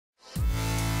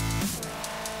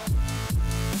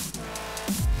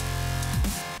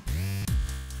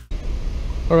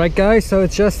Alright guys, so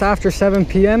it's just after 7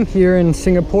 p.m. here in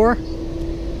Singapore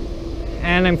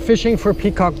and I'm fishing for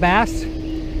peacock bass.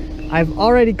 I've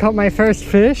already caught my first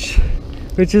fish,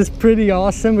 which is pretty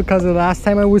awesome because the last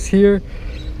time I was here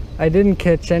I didn't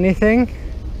catch anything.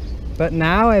 But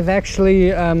now I've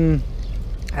actually,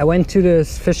 I went to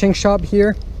this fishing shop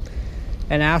here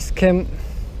and asked him,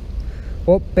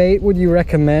 what bait would you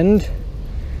recommend?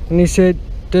 And he said,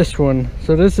 this one.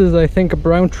 So this is, I think, a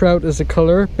brown trout as a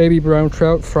color, baby brown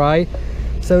trout fry.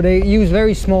 So they use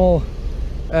very small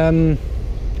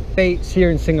baits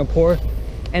here in Singapore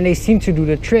and they seem to do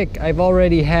the trick. I've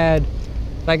already had,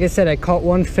 like I said, I caught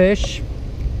one fish.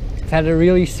 I've had a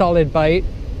really solid bite.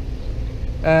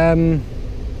 So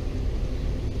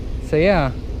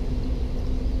yeah,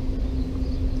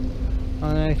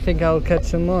 and I think I'll catch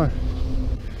some more.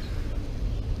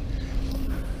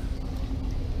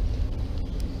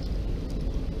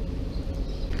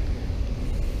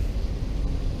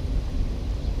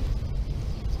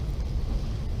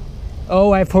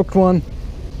 Oh, I've hooked one.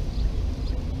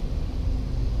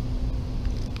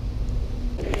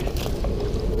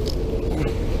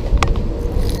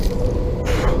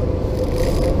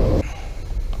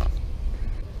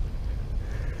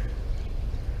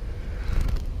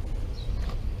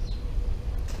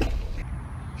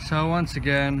 So once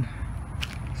again,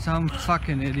 some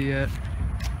fucking idiot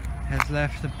has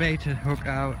left the baited hook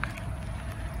out.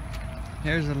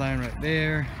 There's a line right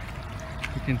there.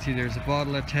 You can see there's a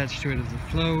bottle attached to it as a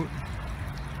float,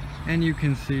 and you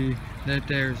can see that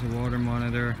there's a water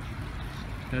monitor.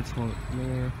 That's what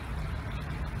lure.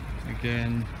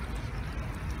 Again,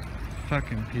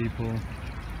 fucking people.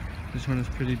 This one is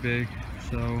pretty big,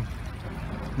 so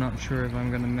not sure if I'm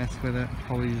gonna mess with it.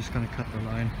 Probably just gonna cut the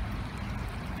line.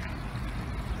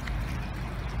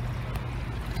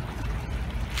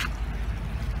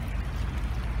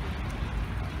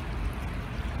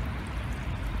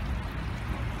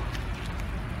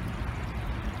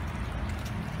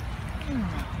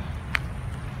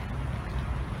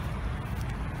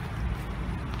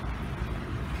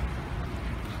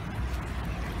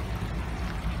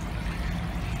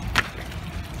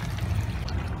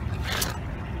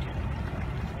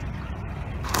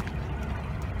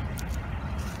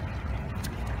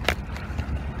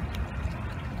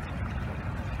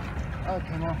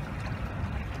 Okay, now.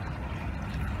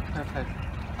 Perfect.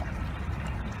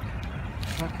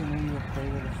 Fucking idiot play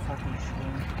with a fucking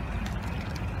string.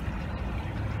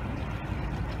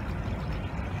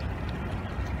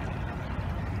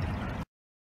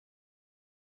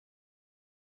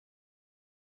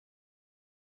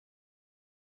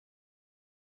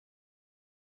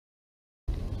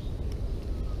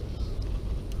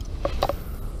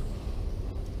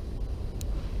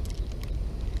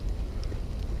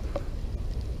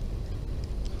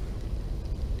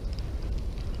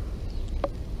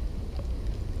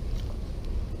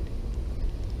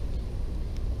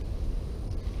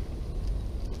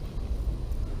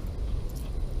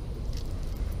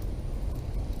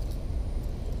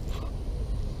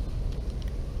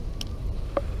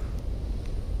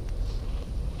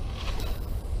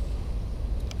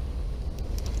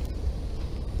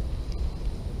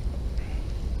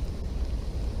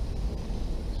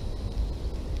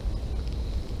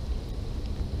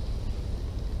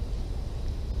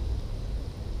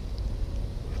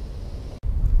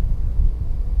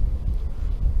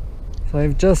 So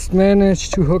I've just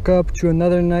managed to hook up to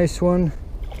another nice one,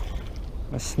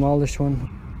 a smallish one.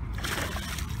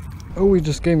 Oh, he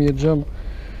just gave me a jump.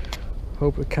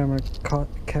 Hope the camera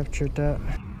captured that.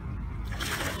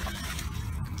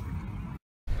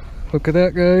 Look at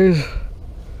that, guys.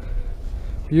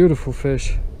 Beautiful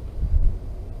fish.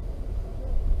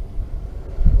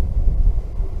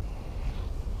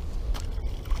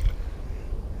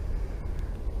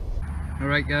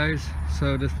 Alright guys,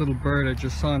 so this little bird, I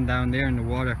just saw him down there in the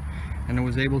water and I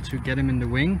was able to get him in the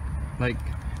wing, like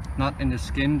not in the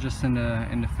skin, just in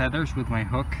the feathers with my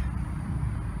hook.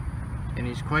 And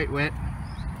he's quite wet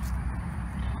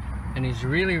and he's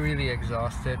really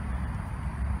exhausted,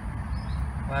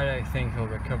 but I think he'll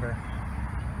recover.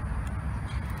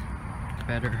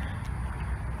 Better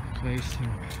place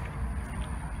him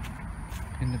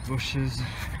in the bushes.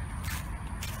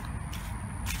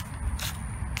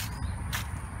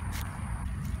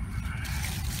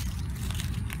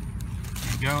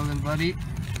 Go then, buddy.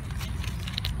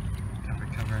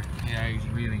 Cover. Yeah, he's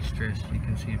really stressed. You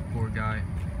can see it. Poor guy.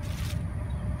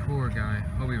 Poor guy.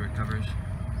 Hope he recovers.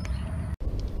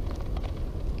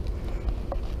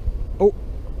 Oh.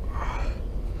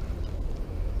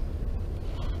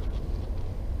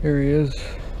 Here he is.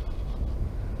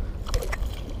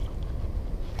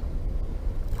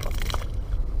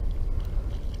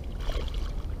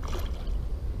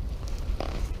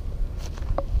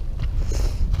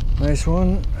 Nice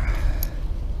one.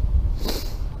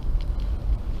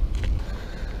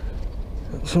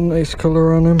 Got some nice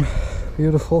color on him.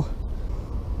 Beautiful.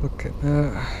 Look at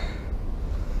that.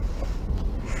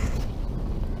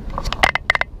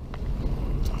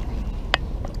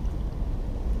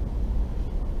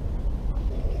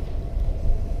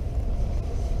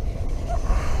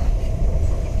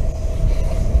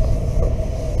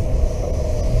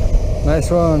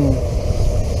 Nice one.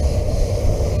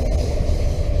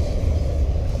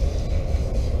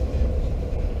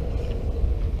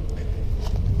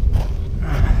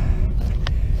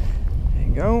 There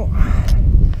you go.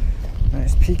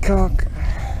 Nice peacock.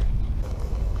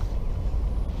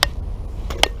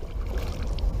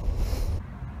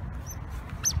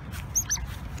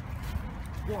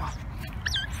 Wow.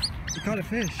 You caught a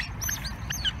fish.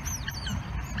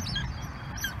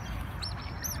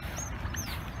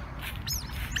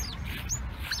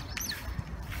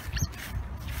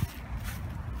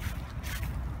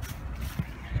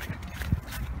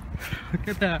 Look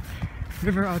at that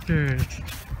river otters.